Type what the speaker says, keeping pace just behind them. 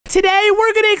Today,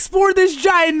 we're gonna explore this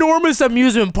ginormous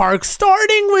amusement park,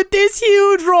 starting with this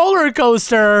huge roller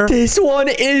coaster. This one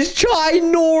is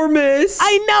ginormous.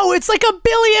 I know, it's like 1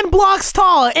 billion blocks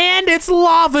tall, and it's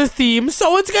lava themed,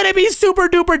 so it's gonna be super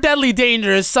duper deadly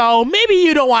dangerous, so maybe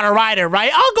you don't want to ride it,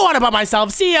 right? I'll go on it by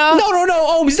myself, see ya. No,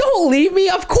 Omz, don't leave me.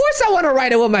 Of course I want to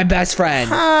ride it with my best friend.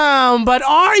 But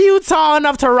are you tall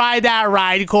enough to ride that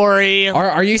ride, Kory?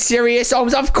 Are you serious,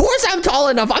 Omz? Of course I'm tall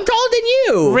enough. I'm taller than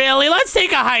you. Really? Let's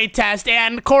take a height test,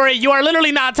 and Kory, you are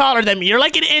literally not taller than me. You're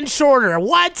like an inch shorter.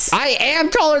 What? I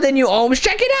am taller than you, Omz.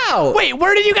 Check it out. Wait,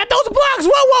 where did you get those blocks?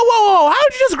 Whoa. How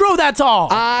did you just grow that tall?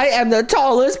 I am the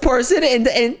tallest person in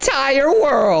the entire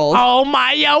world. Oh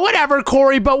my, whatever,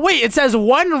 Kory. But wait, it says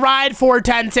 1 ride for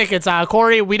 10 tickets.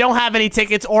 Kory, we don't have any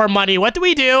tickets or money. What do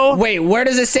we do? Wait, where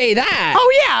does it say that?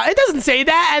 Oh yeah, it doesn't say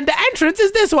that, and the entrance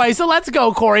is this way. So let's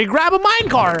go, Kory. Grab a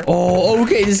minecart. Oh,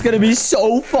 okay. This is gonna be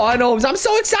so fun, Omz. I'm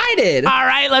so excited. All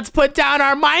right, let's put down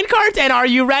our minecart. And are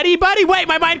you ready, buddy? Wait,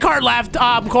 my minecart left.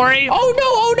 Kory. Oh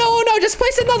no! Just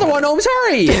place another one, Omz.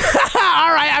 Hurry.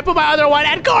 All right, I put my other one.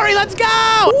 And Kory, let's go.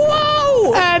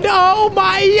 Whoa! And oh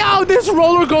my, this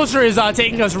roller coaster is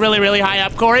taking us really high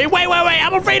up, Kory. Wait.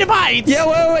 I'm afraid of heights.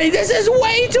 Yeah, wait. This is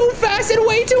way too fast and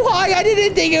way too high. I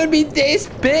didn't think it would be this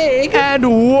big. And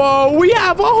whoa, we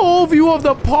have a whole view of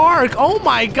the park. Oh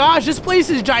my gosh, this place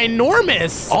is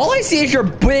ginormous. All I see is your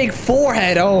big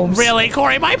forehead, Omz. Really,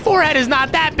 Kory? My forehead is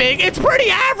not that big. It's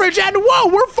pretty average. And whoa,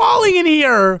 we're falling in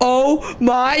here. Oh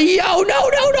my,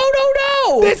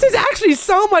 no. This is actually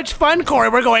so much fun, Kory.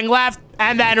 We're going left,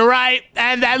 and then right,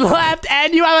 and then left,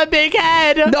 and you have a big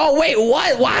head. No, wait,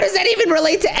 what? Why does that even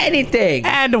relate to anything?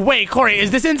 And wait, Kory,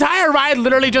 is this entire ride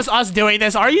literally just us doing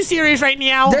this? Are you serious right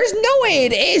now? There's no way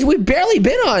it is. We've barely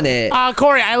been on it.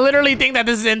 Kory, I literally think that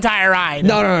this is the entire ride.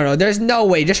 No. There's no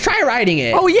way. Just try riding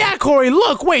it. Oh, yeah, Kory.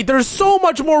 Look, wait, there's so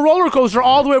much more roller coaster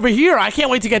all the way over here. I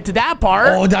can't wait to get to that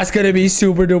part. Oh, that's going to be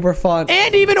super duper fun.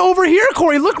 And even over here,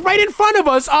 Kory, look right in front of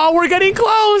us. Oh, we're getting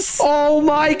close. Oh,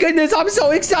 my goodness. I'm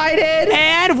so excited.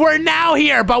 And we're now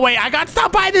here. But wait, I got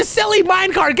stopped by this silly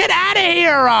minecart. Get out of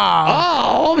here.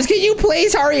 Oh, Omz, can you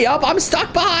please hurry up? I'm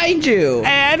stuck behind you.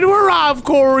 And we're off,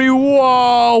 Kory.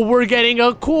 Whoa, we're getting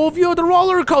a cool view of the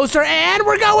roller coaster. And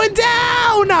we're going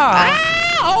down.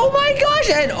 Oh my gosh,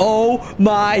 and oh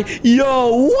my,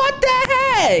 what the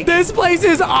heck? This place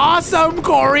is awesome,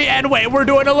 Kory. And wait, we're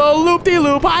doing a little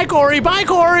loop-de-loop. Hi, Kory. Bye,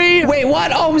 Kory. Wait,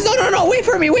 what? Oh, no, wait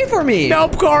for me.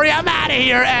 Nope, Kory, I'm out of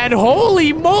here. And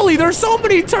holy moly, there's so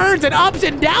many turns and ups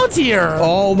and downs here.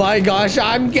 Oh my gosh,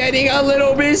 I'm getting a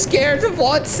little bit scared of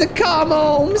what's to come,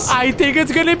 Omz. I think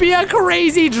it's gonna be a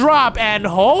crazy drop. And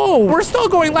we're still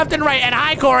going left and right. And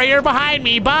hi, Kory, you're behind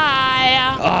me. Bye.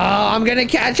 I'm gonna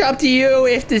catch up to you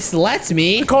if this lets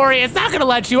me. Kory, it's not gonna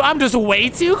let you. I'm just way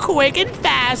too quick and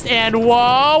fast. And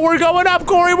whoa, we're going up,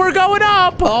 Kory. We're going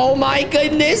up. Oh my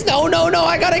goodness. No.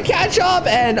 I gotta catch up.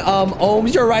 And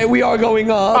Omz, you're right. We are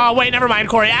going up. Oh, wait, never mind,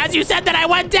 Kory. As you said that I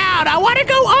went down. I want to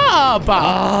go up.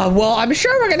 Well, I'm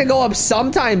sure we're gonna go up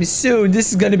sometime soon.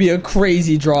 This is gonna be a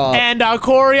crazy drop. And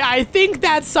Kory, I think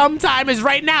that sometime is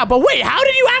right now. But wait, how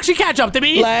did you actually catch up to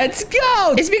me? Let's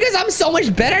go. It's because I'm so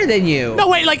much better than you. No,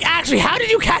 wait, like actually, how did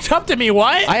you catch up to me?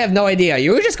 What? I have no idea.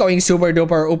 You were just going super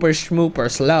duper ooper schmooper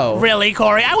slow. Really,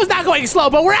 Kory? I was not going slow,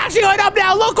 but we're actually going up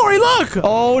now. Look, Kory, look.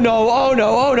 Oh no.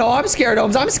 I'm scared,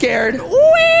 Omz. I'm scared. Whee!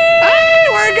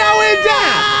 We're going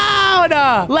down.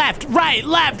 Left, right,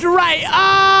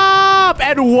 up.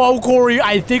 And whoa, Kory,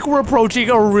 I think we're approaching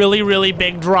a really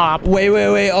big drop. Wait,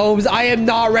 Omz. I am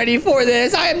not ready for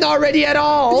this. I am not ready at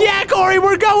all. Yeah, Kory,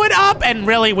 we're going up. And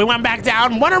really, we went back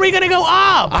down. When are we going to go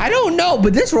up? I don't know,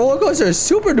 but this roller coaster is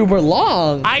super duper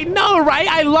long. I know, right?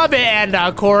 I love it. And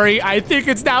Kory, I think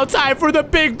it's now time for the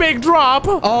big drop.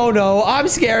 Oh no, I'm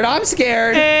scared.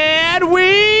 And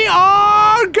we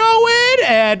are going.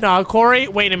 And Kory,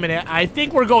 wait a minute. I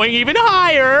think we're going even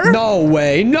higher. No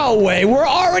way. We're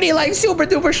already like super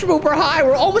duper schmooper high.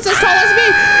 We're almost as tall as me.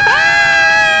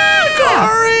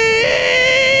 Kory!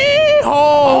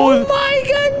 Oh my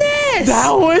goodness.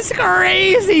 That was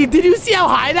crazy. Did you see how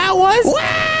high that was?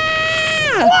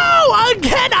 Whoa,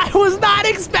 again, I was not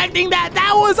expecting that.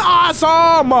 That was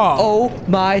awesome. Oh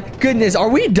my goodness. Are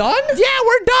we done? Yeah,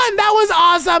 we're done. That was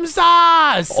awesome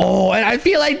sauce. Oh, and I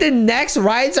feel like the next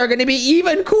rides are going to be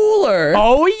even cooler.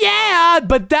 Oh, yeah,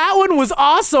 but that one was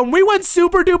awesome. We went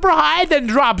super duper high, then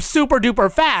dropped super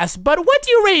duper fast. But what do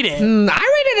you rate it? I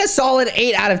rate it a solid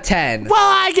 8 out of 10. Well,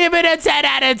 I give it a 10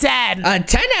 out of 10. A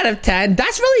 10 out of 10?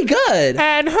 That's really good.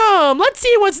 And let's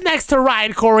see what's next to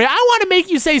ride, Kory. I want to make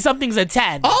you say something's a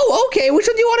 10. Oh, okay. Which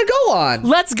one do you want to go on?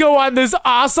 Let's go on this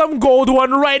awesome gold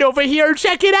one right over here.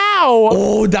 Check it out.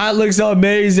 Oh, that looks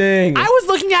amazing. I was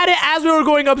looking at it as we were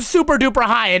going up super duper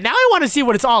high, and now I want to see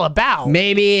what it's all about.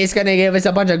 Maybe it's gonna give us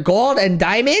a bunch of gold and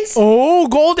diamonds? Oh,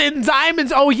 gold and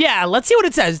diamonds. Oh, yeah. Let's see what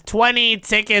it says. 20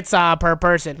 tickets per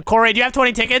person. Kory, do you have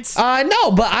 20 tickets?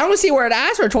 No, but I don't see where it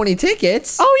asks for 20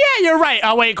 tickets. Oh, yeah, you're right.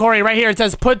 Oh, wait, Kory, right here. It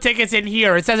says put tickets in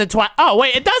here. It says it twice. Oh,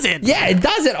 wait, it doesn't. Yeah, it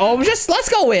doesn't. Oh, let's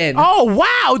go in. Oh,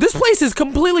 wow. This place is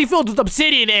completely filled with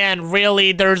obsidian, and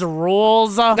really, there's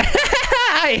rules.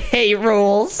 I hate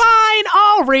rules. Fine,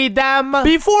 I'll read them.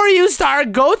 Before you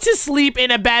start, go to sleep in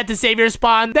a bed to save your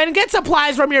spawn. Then get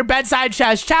supplies from your bedside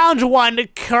chest. Challenge 1,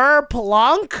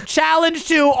 Kerplunk. Challenge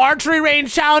 2, archery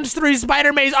range. Challenge 3,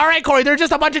 spider maze. All right, Kory, there's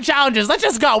just a bunch of challenges. Let's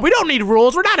just go. We don't need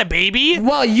rules. We're not a baby.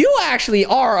 Well, you actually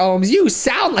are, Omz. You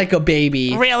sound like a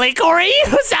baby. Really, Kory?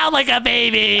 You sound like a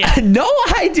baby. No,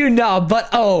 I do not,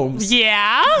 but Omz.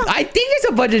 Yeah? I think it's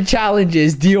a bunch of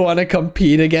challenges. Do you want to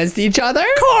compete against each other?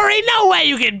 Kory, no way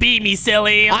you can beat me,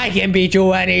 silly. I can beat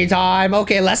you anytime.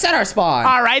 Okay, let's set our spawn.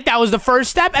 All right, that was the first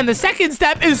step, and the second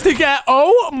step is to get,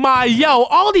 oh my, yo,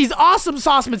 all these awesome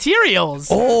sauce materials.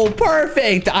 Oh,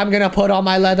 perfect. I'm gonna put on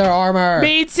my leather armor.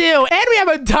 Me too. And we have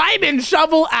a diamond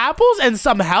shovel, apples, and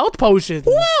some health potions.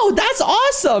 Whoa, that's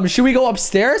awesome. Should we go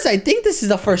upstairs? I think this is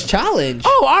the first challenge.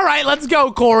 Oh, all right, let's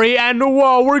go, Kory. And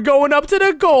whoa, we're going up to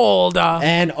the gold.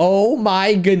 And oh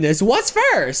my goodness, what's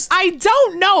first? I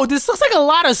don't know. This looks like a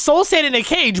lot of soul sand in a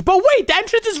cage. But wait, the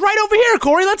entrance is right over here,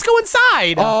 Kory. Let's go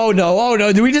inside. Oh no.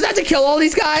 Do we just have to kill all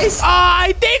these guys?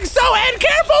 I think so. And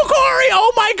careful, Kory.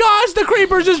 Oh my gosh, the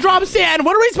creepers just dropped sand.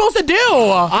 What are we supposed to do?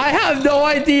 I have no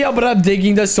idea, but I'm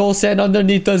digging the soul sand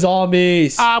underneath the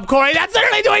zombies. Kory, that's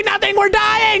literally doing nothing. We're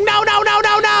dying. No.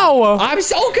 I'm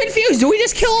so confused. Do we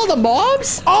just kill all the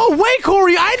mobs? Oh, wait,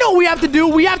 Kory. I know what we have to do.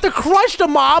 We have to crush the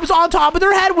mobs on top of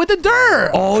their head with the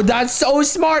dirt. Oh, that's so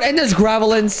smart. And there's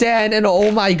gravel and sand. And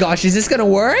oh my gosh, is this gonna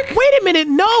work? Wait a minute.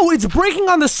 No, it's breaking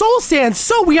on the soul sand.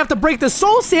 So we have to break the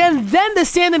soul sand, then the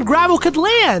sand and gravel could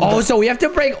land. Oh, so we have to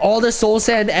break all the soul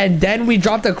sand and then we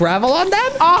drop the gravel on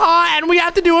them? And we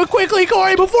have to do it quickly,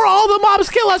 Kory, before all the mobs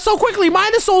kill us. So quickly,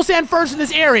 mine the soul sand first in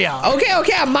this area.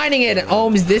 Okay, I'm mining it.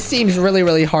 Omz, this seems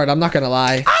really hard. I'm not gonna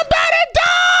lie. I'm about to die!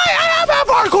 I have half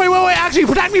heart, Kory. Wait, actually,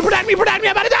 protect me. I'm about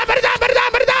to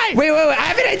die. Wait. I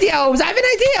have an idea, Omz. I have an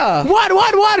idea.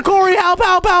 What, Kory? Help.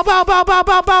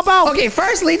 Okay,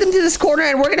 first lead them to this corner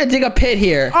and we're gonna dig a pit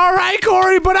here. All right,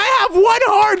 Kory, but I have 1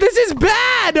 heart. This is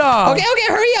bad. Okay,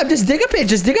 hurry up. Just dig a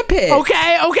pit.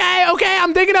 Okay.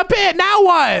 I'm digging a pit. Now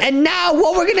what? And now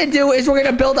what we're gonna do is we're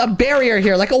gonna build a barrier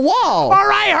here, like a wall. All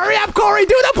right, hurry up, Kory.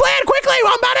 Do the plan quickly.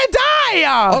 I'm about to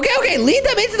die. Okay. Lead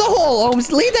them into the hole,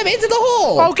 Omz. Lead them into the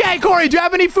hole. Okay, Kory, do you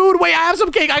have any food? Wait, I have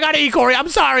some cake. I gotta eat, Kory. I'm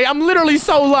sorry. I'm literally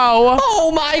so low.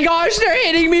 Oh my gosh, they're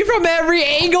hitting me from every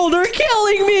angle. They're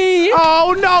killing me.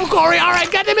 Oh no, Kory. All right,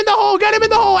 get him in the hole.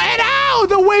 And ow,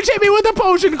 the witch hit me with a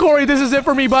potion, Kory. This is it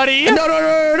for me, buddy. No.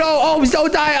 Oh,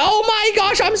 don't die. Oh my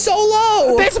gosh, I'm so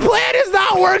low. This plan is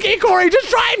not working, Kory. Just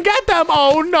try and get them.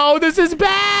 Oh no, this is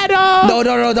bad. No.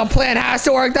 The plan has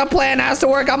to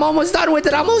work. I'm almost done with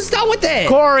it.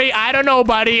 Kory, I don't know,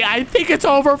 buddy. I think it's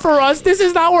over for us. This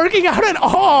is not working out at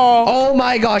all. Oh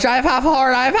my gosh, I have half a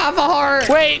heart.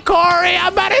 Wait, Kory,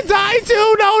 I'm about to die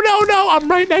too. No. I'm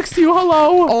right next to you.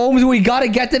 Hello. Omz, we gotta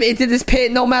get them into this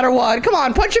pit no matter what. Come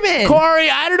on, punch them in. Kory,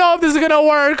 I don't know if this is gonna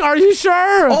work. Are you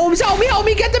sure? Omz, help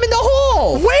me. Get them in the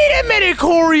hole. Wait a minute,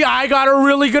 Kory. I got a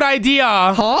really good idea.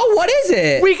 Huh? What is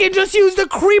it? We can just use the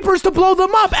creepers to blow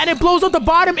them up, and it blows up the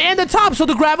bottom and the top so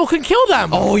the gravel can kill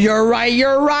them. Oh, you're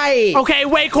right. Okay,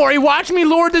 wait, Kory. Watch me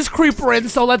lure this creeper in.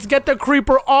 So let's get the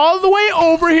creeper all the way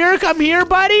over here. Come here,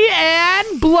 buddy,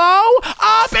 and blow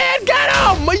up and get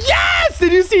him. Yes!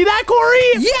 Did you see that,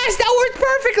 Kory? Yes, that worked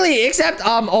perfectly. Except,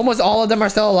 almost all of them are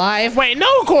still alive. Wait,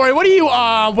 no, Kory. What are you?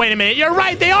 Wait a minute. You're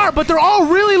right. They are, but they're all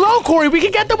really low, Kory. We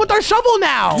can get them with our shovel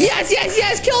now. Yes.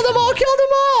 Kill them all.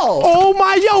 Oh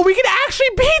my, yo, we can actually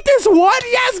beat this one.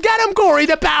 Yes, get him, Kory.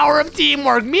 The power of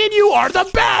teamwork. Me and you are the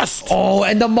best. Oh,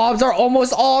 and the mobs are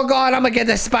almost all gone. I'm gonna get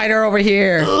the spider over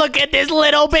here. Look at this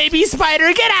little baby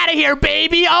spider. Get out of here,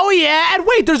 baby. Oh, yeah. And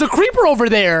wait, there's a creeper over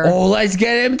there. Oh, let's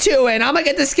get him too. And I'm gonna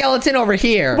get the skeleton over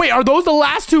here. Wait, are those the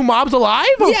last 2 mobs alive?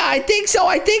 Yeah, I think so.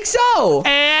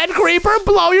 And creeper,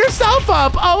 blow yourself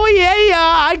up. Oh, yeah,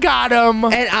 I got him.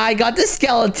 And I got the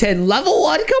skeleton. Level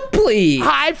 1 complete.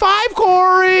 High five,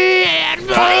 Kory. And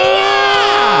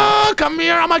come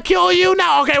here. I'm gonna kill you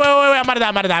now. Okay, wait. I'm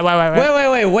about to die.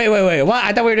 Wait. What?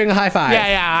 I thought we were doing a high five.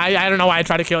 Yeah. I don't know why I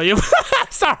tried to kill you.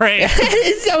 Sorry.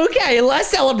 It's okay. Let's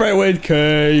celebrate with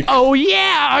cake. Oh,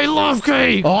 yeah, I love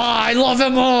cake. Oh, I love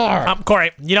it more.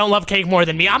 Kory, you don't love cake more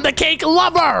than me. I'm the cake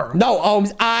lover. No,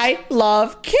 Omz, I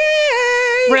love cake.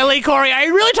 Really, Kory? Are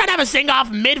you really trying to have a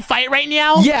sing-off mid-fight right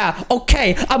now? Yeah,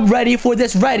 okay. I'm ready for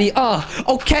this. Ready.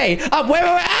 Okay. Wait.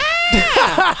 Ah!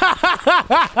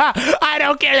 I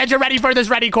don't care that you're ready for this,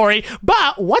 Kory.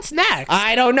 But what's next?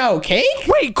 I don't know. Cake?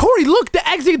 Wait, Kory, look. The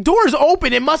exit door's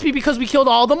open. It must be because we killed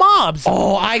all the mobs.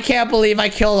 Oh, I can't believe I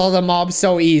killed all the mobs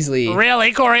so easily.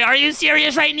 Really, Kory? Are you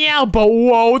serious right now? But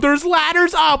whoa, there's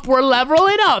ladders up. We're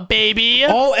leveling up, baby.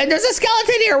 Oh, and there's a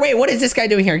skeleton here. Wait, what is this guy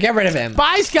doing here? Get rid of him.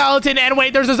 Bye, skeleton. And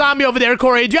wait, there's a zombie over there,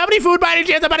 Kory. Do you have any food by any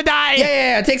chance? I'm about to die.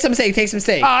 Yeah. Take some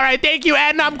steak. All right, thank you.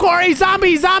 And Kory,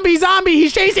 zombie.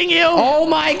 He's chasing you. Oh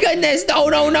my goodness.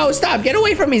 No. Stop. Get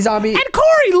away from me, zombie. And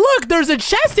Kory, look, there's a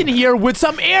chest in here with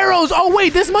some arrows. Oh,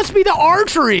 wait, this must be the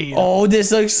archery. Oh,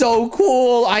 this looks so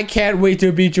cool. I can't wait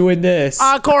to beat you in this.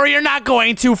 Kory, you're not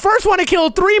going to. First one to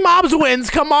kill 3 mobs wins.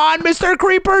 Come on, Mr.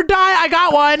 Creeper, die. I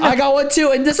got one. I got one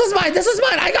too. And this was mine.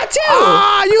 I got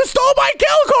 2. You stole my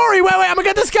kill, Kory. Wait, I'm gonna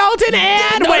get the skeleton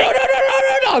and No.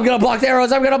 I'm gonna block the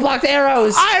arrows.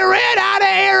 I ran out of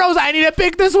arrows. I need to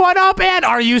pick this one up. And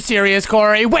are you serious,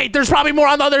 Kory? Wait, there's probably more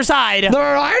on the other side. No,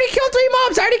 I already killed 3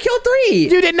 mobs. I already killed 3.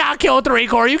 You did not kill 3,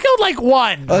 Kory. You killed like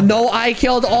 1. No, I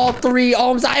killed all 3.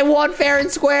 Omz, I won fair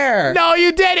and square. No,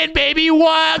 you didn't, baby.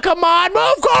 What? Come on,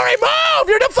 move, Kory, move.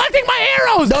 You're deflecting my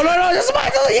arrows. No. This is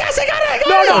mine. Yes, I got it.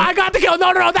 No, I got the kill.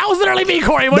 No. That was literally me,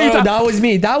 Kory. What are you talking?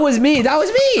 That was me.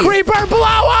 Creeper,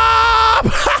 blow up.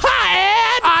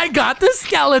 And I got the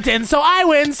skeleton, so I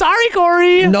win. Sorry,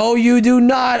 Kory. No, you do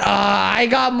not. I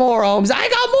got more, Omz. I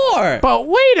got more. But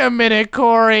wait a minute,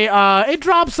 Kory. It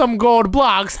dropped some gold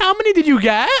blocks. How many did you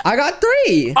get? I got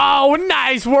 3. Oh,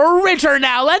 nice. We're richer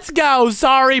now. Let's go.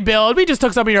 Sorry, build. We just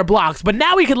took some of your blocks, but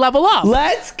now we can level up.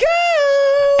 Let's go.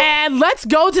 And let's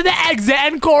go to the exit.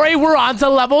 And Kory, we're on to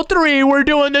level 3. We're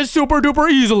doing this super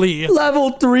duper easily.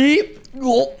 Level 3?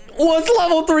 What's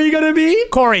level 3 gonna be?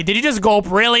 Kory, did you just gulp?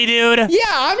 Really, dude? Yeah,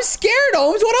 I'm scared,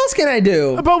 Omz. What else can I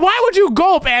do? But why would you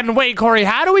gulp? And wait, Kory,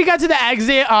 how do we get to the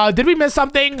exit? Did we miss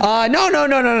something? No,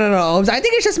 Omz. I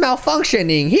think it's just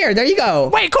malfunctioning. Here, there you go.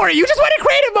 Wait, Kory, you just went in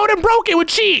creative mode and broke it with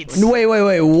cheats. Wait.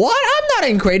 What? I'm not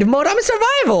in creative mode. I'm in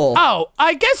survival. Oh,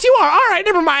 I guess you are. All right,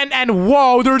 never mind. And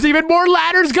whoa, there's even more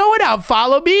ladders going up.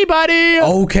 Follow me, buddy.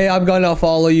 Okay, I'm gonna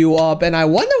follow you up. And I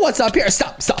wonder what's up here.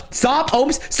 Stop,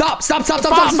 Omz. Stop.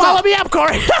 Follow me up,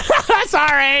 Kory.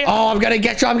 Sorry. Oh, I'm gonna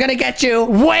get you.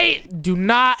 Wait, do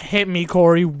not hit me,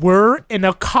 Kory. We're in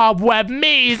a cobweb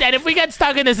maze, and if we get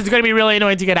stuck in this, it's gonna be really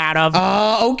annoying to get out of.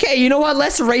 Okay, you know what?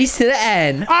 Let's race to the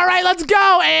end. All right, let's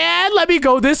go, and let me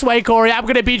go this way, Kory. I'm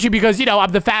gonna beat you because, you know,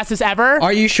 I'm the fastest ever.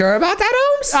 Are you sure about that,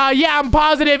 Omz? Yeah, I'm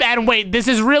positive, and wait, this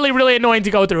is really, really annoying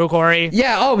to go through, Kory.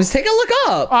 Yeah, Omz, take a look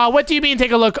up. What do you mean,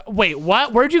 take a look? Wait,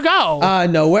 what? Where'd you go?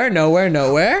 Nowhere. Wait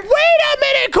a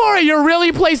minute, Kory. You're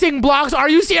really placing blocks. Are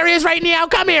you serious right now?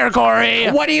 Come here, Kory.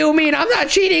 What do you mean? I'm not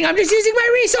cheating. I'm just using my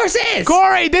resources.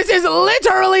 Kory, this is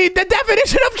literally the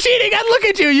definition of cheating. And look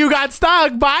at you. You got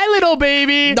stuck. Bye, little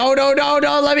baby. No.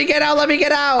 Let me get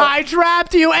out. I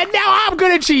trapped you, and now I'm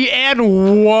gonna cheat.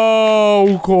 And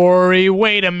whoa, Kory,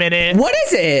 wait a minute. What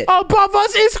is it? Above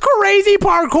us is crazy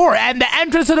parkour, and the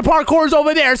entrance to the parkour is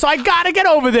over there, so I gotta get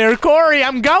over there. Kory,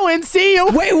 I'm going. See you.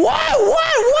 Wait,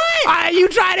 what? You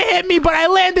tried to hit me, but I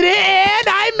landed it, and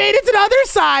I made it to the other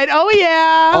side. Oh,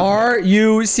 yeah. Are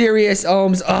you serious,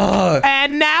 Omz?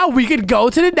 And now we could go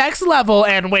to the next level.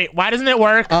 And wait, why doesn't it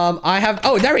work?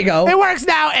 Oh, there we go. It works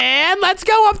now. And let's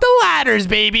go up the ladders,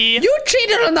 baby. You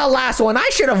cheated on the last one. I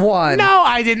should have won. No,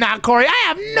 I did not, Kory. I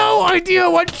have no idea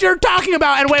what you're talking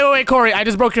about. And wait, Kory, I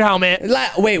just broke your helmet.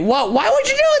 Wait, what? Why would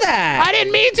you do that? I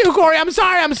didn't mean to, Kory. I'm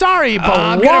sorry. But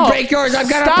I'm gonna break yours. Stop.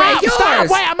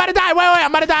 Wait, I'm about to die. Wait,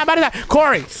 I'm about to die.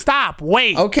 Kory, stop.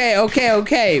 Wait.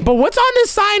 Okay. But what's on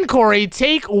this sign, Kory?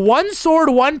 Take 1 sword,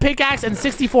 1 pickaxe, and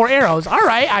 64 arrows. All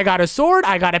right, I got a sword,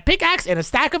 I got a pickaxe, and a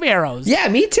stack of arrows. Yeah,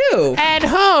 me too. And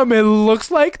it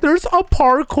looks like there's a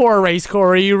parkour race,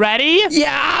 Kory. You ready?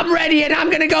 Yeah, I'm ready, and I'm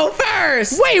gonna go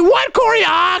first. Wait, what, Kory?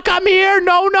 Come here.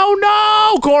 No.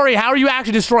 Kory, how are you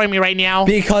actually destroying me right now?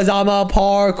 Because I'm a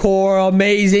parkour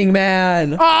amazing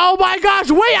man. Oh my gosh,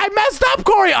 wait, I messed up,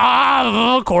 Kory.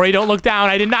 Kory, don't look down.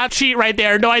 I did not cheat right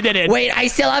there. No, I didn't. Wait, I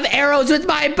still have arrows with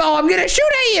my bow. I'm gonna shoot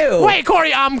at you. Wait,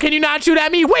 Kory, can you not shoot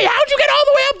at me? Wait, how'd you get all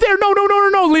the way up there? No.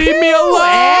 Leave Pew, me alone.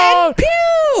 And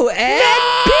pew. And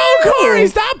no, pew. Kory,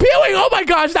 stop pewing. Oh my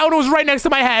gosh, that one was right next to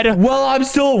my head. Well, I'm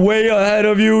still way ahead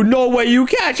of you. No way you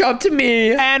catch up to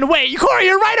me. And wait, Kory,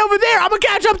 you're right over there. I'm gonna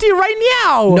catch up to you right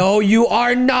now. No, you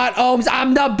are not, Omz.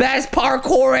 I'm the best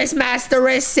parkourist,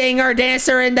 masterist, singer,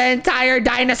 dancer in the entire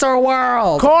dinosaur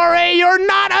world. Kory, you're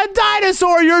not a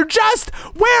dinosaur. You're just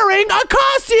wearing a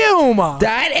costume.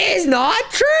 That is not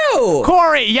true.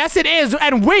 Kory, yes it is.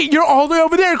 And wait, you're all the way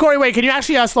over there, Kory. Wait, can you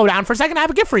actually slow down for a second? I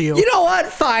have a gift for you. You know what?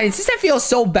 Fine. Since I feel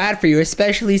so bad for you,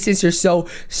 especially since you're so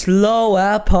slow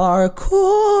at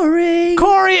parkouring.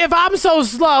 Kory, if I'm so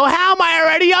slow, how am I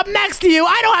already up next to you?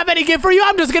 I don't have any gift for you.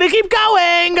 I'm just gonna keep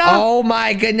going. Oh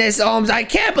my goodness, Omz. I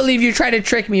can't believe you tried to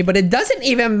trick me, but it doesn't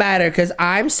even matter because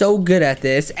I'm so good at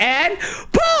this. And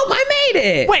boom, I made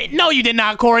it. Wait, no, you did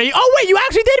not, Kory. Oh, wait, you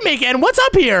actually did make it. And what's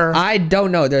up here? I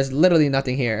don't know. There's literally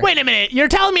nothing here. Wait a minute. You're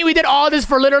telling me we did all this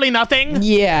for literally nothing?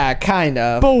 Yeah, kind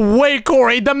of. But wait,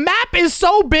 Kory, the map is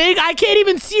so big, I can't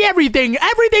even see everything.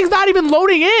 Everything's not even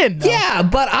loading in. Yeah,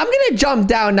 but I'm gonna jump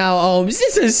down now, Omz.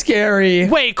 This is scary.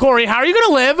 Wait, Kory, how are you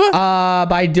gonna live?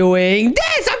 By doing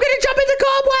this. I'm gonna jump into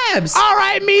cobwebs. All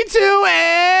right, me too.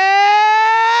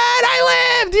 And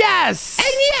I lived, yes.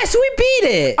 And yes, we beat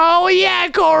it. Oh, yeah,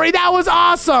 Kory, that was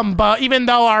awesome. But even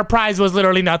though our prize was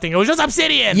literally nothing, it was just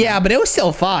obsidian. Yeah, but it was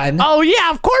still fun. Oh,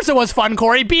 yeah, of course it was fun,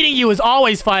 Kory. Beating you is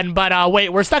always fun. But wait,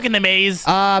 we're stuck in the maze.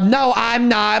 No, I'm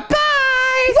not. Bye.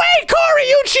 Wait, Kory,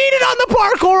 you cheated on the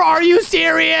parkour. Are you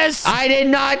serious? I did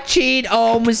not cheat,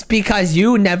 Omz, because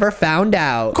you never found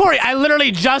out. Kory, I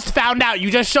literally just found out. You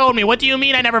just showed me. What do you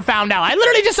mean I never found out? I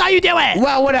literally just saw you do it.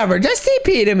 Well, whatever. Just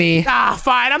TP to me. Ah,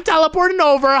 fine. I'm teleporting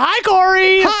over. Hi,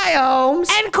 Kory. Hi, Omz.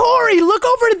 And Kory, look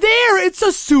over there. It's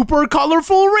a super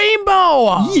colorful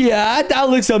rainbow. Yeah, that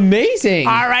looks amazing.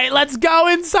 All right, let's go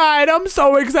inside. I'm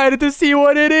so excited to see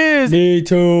what it is. Me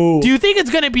too. Do you think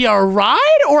it's going to be a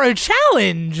ride or a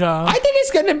challenge? I think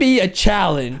it's going to be a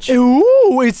challenge.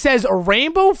 Ooh, it says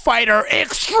Rainbow Fighter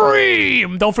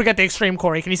Extreme. Don't forget the Extreme,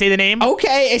 Kory. Can you say the name?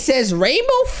 Okay, it says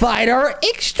Rainbow Fighter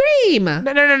Extreme.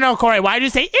 No, Kory. Why did you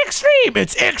say Extreme?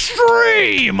 It's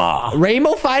Extreme.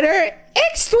 Rainbow Fighter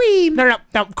Extreme.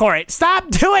 No, Kory. Stop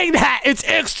doing that. It's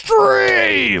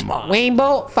Extreme.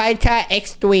 Rainbow Fighter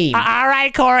Extreme. All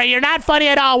right, Kory. You're not funny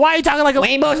at all. Why are you talking like a...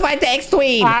 Rainbow Fighter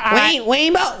Extreme.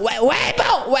 Rainbow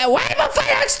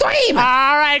Fighter Extreme.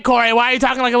 All right, Kory. Why are you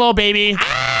talking like a little baby?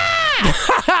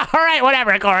 All right,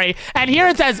 whatever, Kory. And here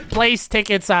it says place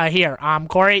tickets here.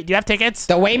 Kory, do you have tickets?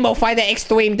 The Rainbow Fighter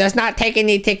Extreme does not take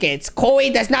any tickets. Kory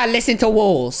does not listen to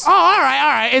rules. Oh, all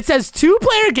right. It says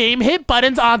 2-player game. Hit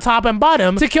buttons on top and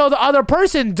bottom to kill the other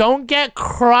person. Don't get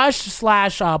crushed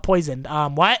 / poisoned.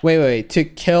 What? Wait. To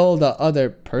kill the other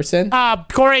person?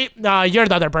 Kory, you're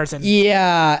the other person.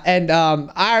 Yeah, and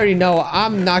I already know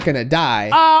I'm not gonna die.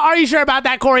 Are you sure about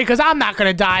that, Kory? Because I'm not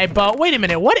gonna die. But wait a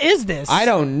minute. What is this? I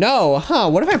don't know. Huh,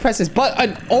 what if I press this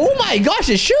button? Oh my gosh,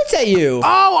 it shoots at you.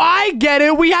 Oh, I get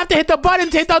it. We have to hit the button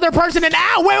to hit the other person and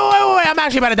ow, wait. I'm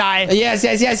actually about to die. Yes.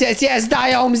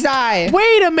 Die, Omz, die.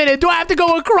 Wait a minute. Do I have to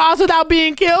go across without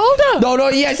being killed? No.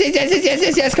 Yes.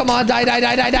 Come on, die. Kory,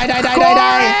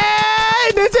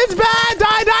 this is bad.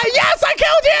 Die. Yes, I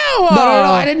killed you.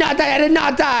 No, I did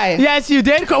not die. Yes, you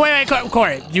did. Wait,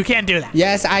 Kory, you can't do that.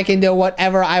 Yes, I can do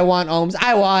whatever I want, Omz.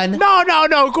 I won.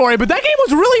 No, Kory, but that game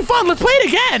was really fun. Let's play it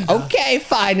again. Okay,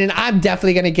 fine, and I'm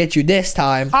definitely gonna get you this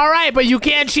time. All right, but you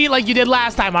can't cheat like you did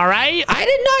last time, all right? I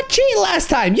did not cheat last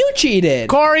time. You cheated.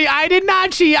 Kory, I did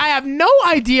not cheat. I have no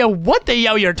idea what the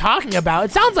hell you're talking about.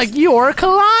 It sounds like you're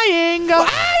lying. It's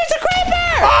a creeper!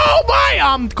 Oh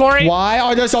my, Kory. Why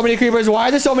are there so many creepers?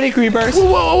 What is going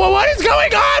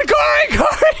on, Kory?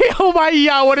 Oh my,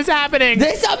 what is happening?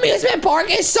 This amusement park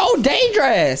is so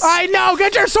dangerous. I know.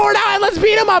 Get your sword out and let's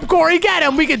beat him up, Kory. Get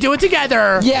him. We can do it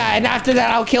together. Yeah, and after that,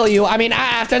 I'll kill you. I mean,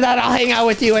 after that, I'll hang out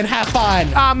with you and have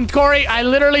fun. Kory, I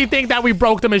literally think that we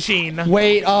broke the machine.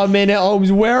 Wait a minute,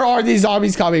 Omz. Where are these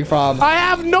zombies coming from? I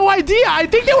have no idea. I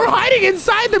think they were hiding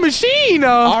inside the machine.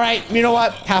 All right, you know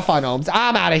what? Have fun, Omz.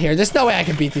 I'm out of here. There's no way I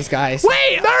can beat these guys.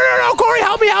 Wait, no, Kory,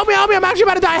 help me. I'm actually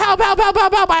about to die. Help.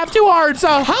 I have 2 hearts.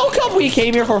 How come we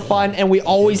came here for fun and we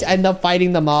always end up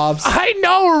fighting the mobs? I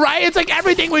know, right? It's like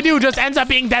everything we do just ends up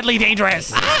being deadly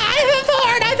dangerous. I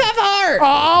have heart.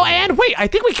 Oh, and wait, I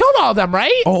think we killed all of them,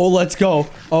 right? Oh, let's go.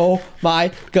 Oh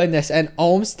my goodness. And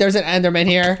Omz, there's an Enderman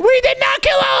here. We did not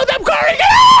kill all of them, Kory. Get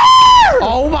out!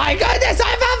 Oh my goodness, I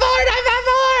have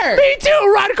heart. start. Me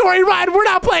too. Run, Kory, run. We're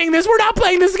not playing this. We're not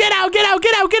playing this. Get out, get out,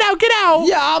 get out, get out, get out.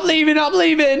 Yeah, I'm leaving.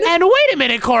 And wait a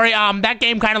minute, Kory. That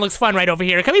game kind of looks fun right over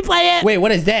here. Can we play it? Wait,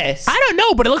 what is this? I don't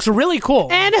know, but it looks really cool.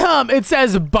 And it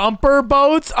says bumper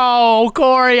boats. Oh,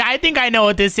 Kory, I think I know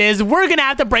what this is. We're gonna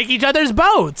have to break each other's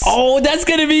boats. Oh, that's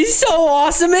gonna be so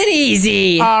awesome and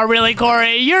easy. Oh, really,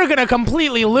 Kory? You're gonna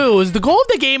completely lose. The goal of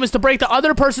the game is to break the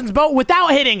other person's boat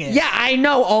without hitting it. Yeah, I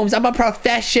know, Omz. I'm a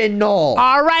professional.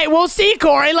 All right, we'll see,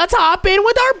 Kory. Let's hop in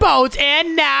with our boats,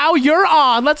 and now you're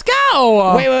on. Let's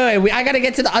go. Wait. I gotta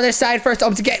get to the other side first,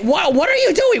 Omz. What are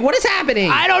you doing? What is happening?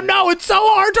 I don't know. It's so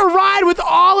hard to ride with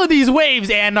all of these waves.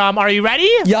 And are you ready?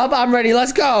 Yup, I'm ready.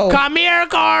 Let's go. Come here,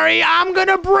 Kory. I'm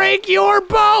gonna break your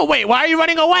boat. Wait, why are you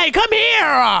running away? Come here.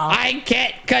 I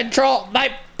can't control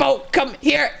my boat. Come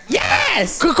here.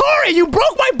 Yes! Kory, you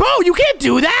broke my boat. You can't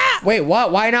do that. Wait,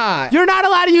 what? Why not? You're not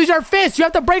allowed to use your fists. You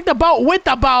have to break the boat with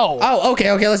the boat. Oh,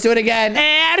 okay. Let's do it again.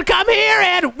 And come here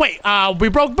and wait. We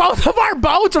broke both of our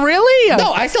boats, really?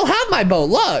 No, I still have my boat.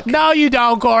 Look. No, you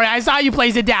don't, Kory. I saw you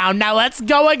place it down. Now let's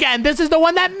go again. This is the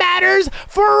one that matters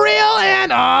for real.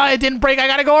 And it didn't break. I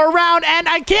gotta go around, and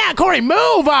I can't. Kory,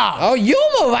 move. Oh, you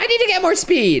move. I need to get more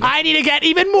speed. I need to get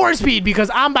even more speed because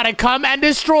I'm about to come and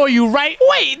destroy you, right?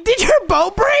 Wait, did your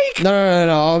boat break? No.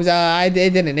 It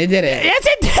didn't. Yes,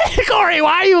 it did, Kory.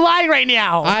 Why are you lying right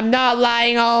now? I'm not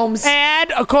lying, Omz.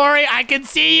 And Kory, I can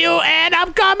see you, and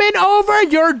I'm coming over.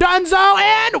 You're donezo.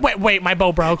 And wait, my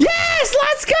boat broke. Yes,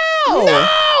 let's go. No,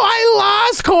 I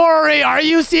lost, Kory. Are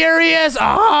you serious? Oh.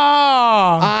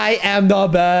 I am the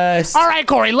best. All right,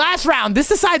 Kory, last round. This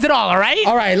decides it all right?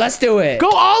 All right, let's do it.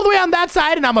 Go all the way on that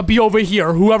side, and I'm gonna be over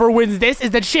here. Whoever wins this is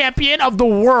the champion of the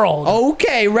world.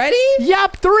 Okay, ready?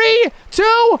 Yep, 3,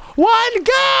 2, 1,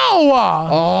 go!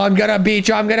 Oh, I'm gonna beat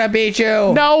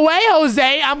you. No way,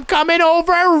 Jose. I'm coming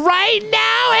over right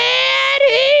now,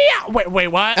 and wait,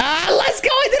 what? Let's go.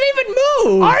 I didn't even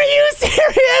move. Are you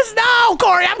serious? No,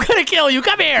 Kory, I'm gonna kill you.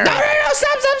 Come here. No,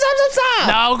 stop.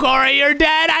 No, Kory, you're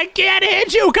dead. I can't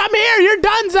hit you. Come here. You're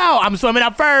donezo. I'm swimming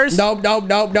up first. Nope. Go.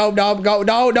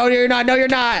 No, you're not.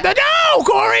 No,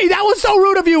 Kory, that was so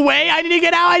rude of you. Wait, I need to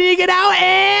get out.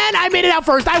 And I made it out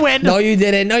first. I win. No, you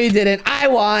didn't. I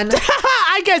won.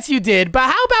 I guess you did. But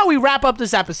how about we wrap up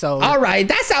this episode? All right,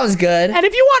 that sounds good. And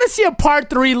if you want to see a part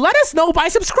 3, let us know by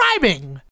subscribing.